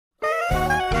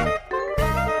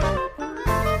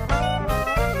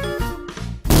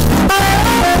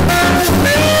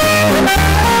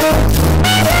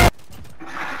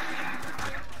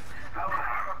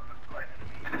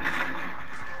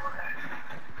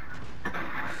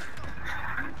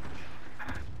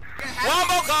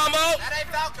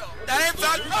That ain't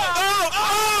Falco.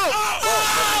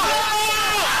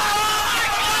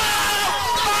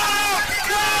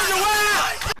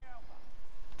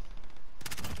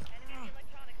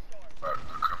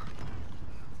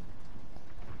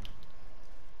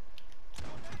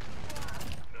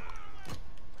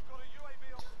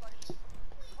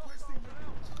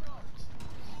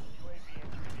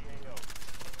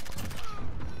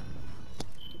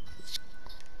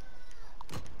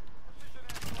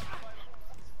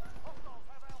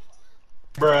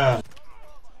 Bruh.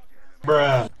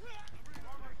 Bruh.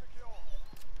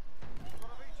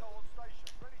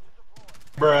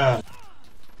 Bruh.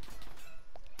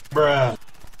 Bruh.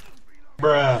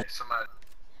 Bruh.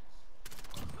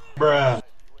 Bruh.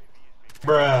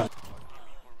 Bruh.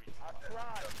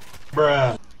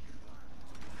 Bruh.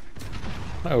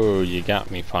 Oh, you got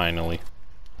me finally.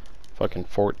 Fucking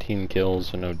 14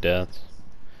 kills and no deaths.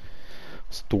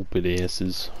 Stupid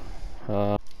asses.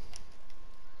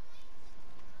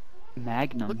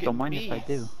 Magnum, don't mind if I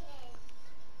do.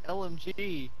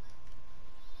 LMG.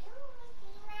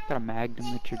 Got a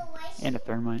Magnum, Richard, and a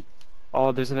thermite.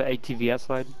 Oh, there's an ATV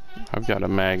outside. I've got a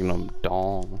Magnum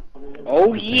dong.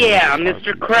 Oh yeah,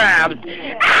 Mr. Krabs.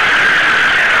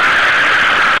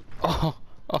 Oh,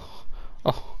 oh,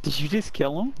 oh. Did you just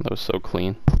kill him? That was so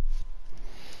clean.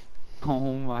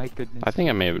 Oh my goodness. I think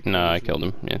I may have. No, I killed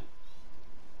him. Yeah.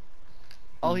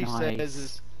 All he Nice. says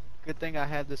is, "Good thing I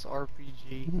have this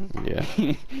RPG." Yeah.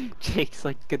 Jake's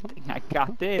like, good thing I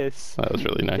got this. That was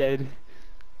really nice. Dead.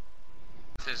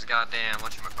 This goddamn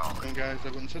whatchamacallit. And guys, I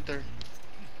wouldn't sit there.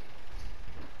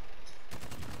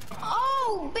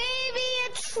 Oh, baby, a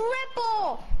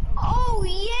triple! Oh,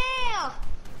 yeah!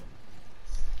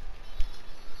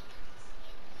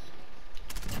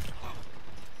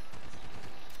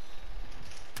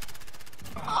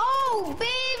 Oh,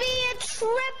 baby, a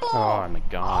triple! Oh my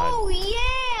god. Oh,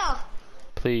 yeah!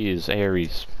 Please,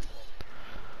 Ares.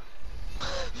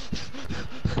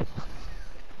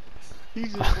 He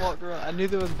just walked around. I knew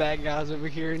there was bad guys over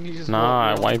here, and he just.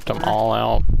 Nah, I wiped them all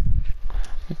out.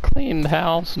 I cleaned the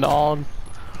house, dog.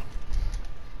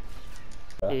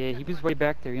 Yeah, he was way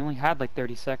back there. He only had like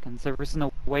 30 seconds. There was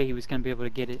no way he was going to be able to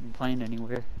get it and land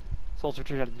anywhere. So all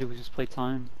Richard had to do was just play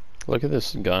time. Look at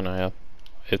this gun I have.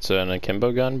 It's an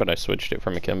akimbo gun, but I switched it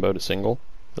from akimbo to single.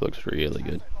 It looks really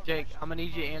good. Jake, I'm gonna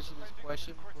need you to answer this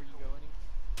question before you go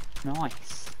anywhere.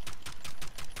 Nice.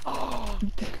 Oh.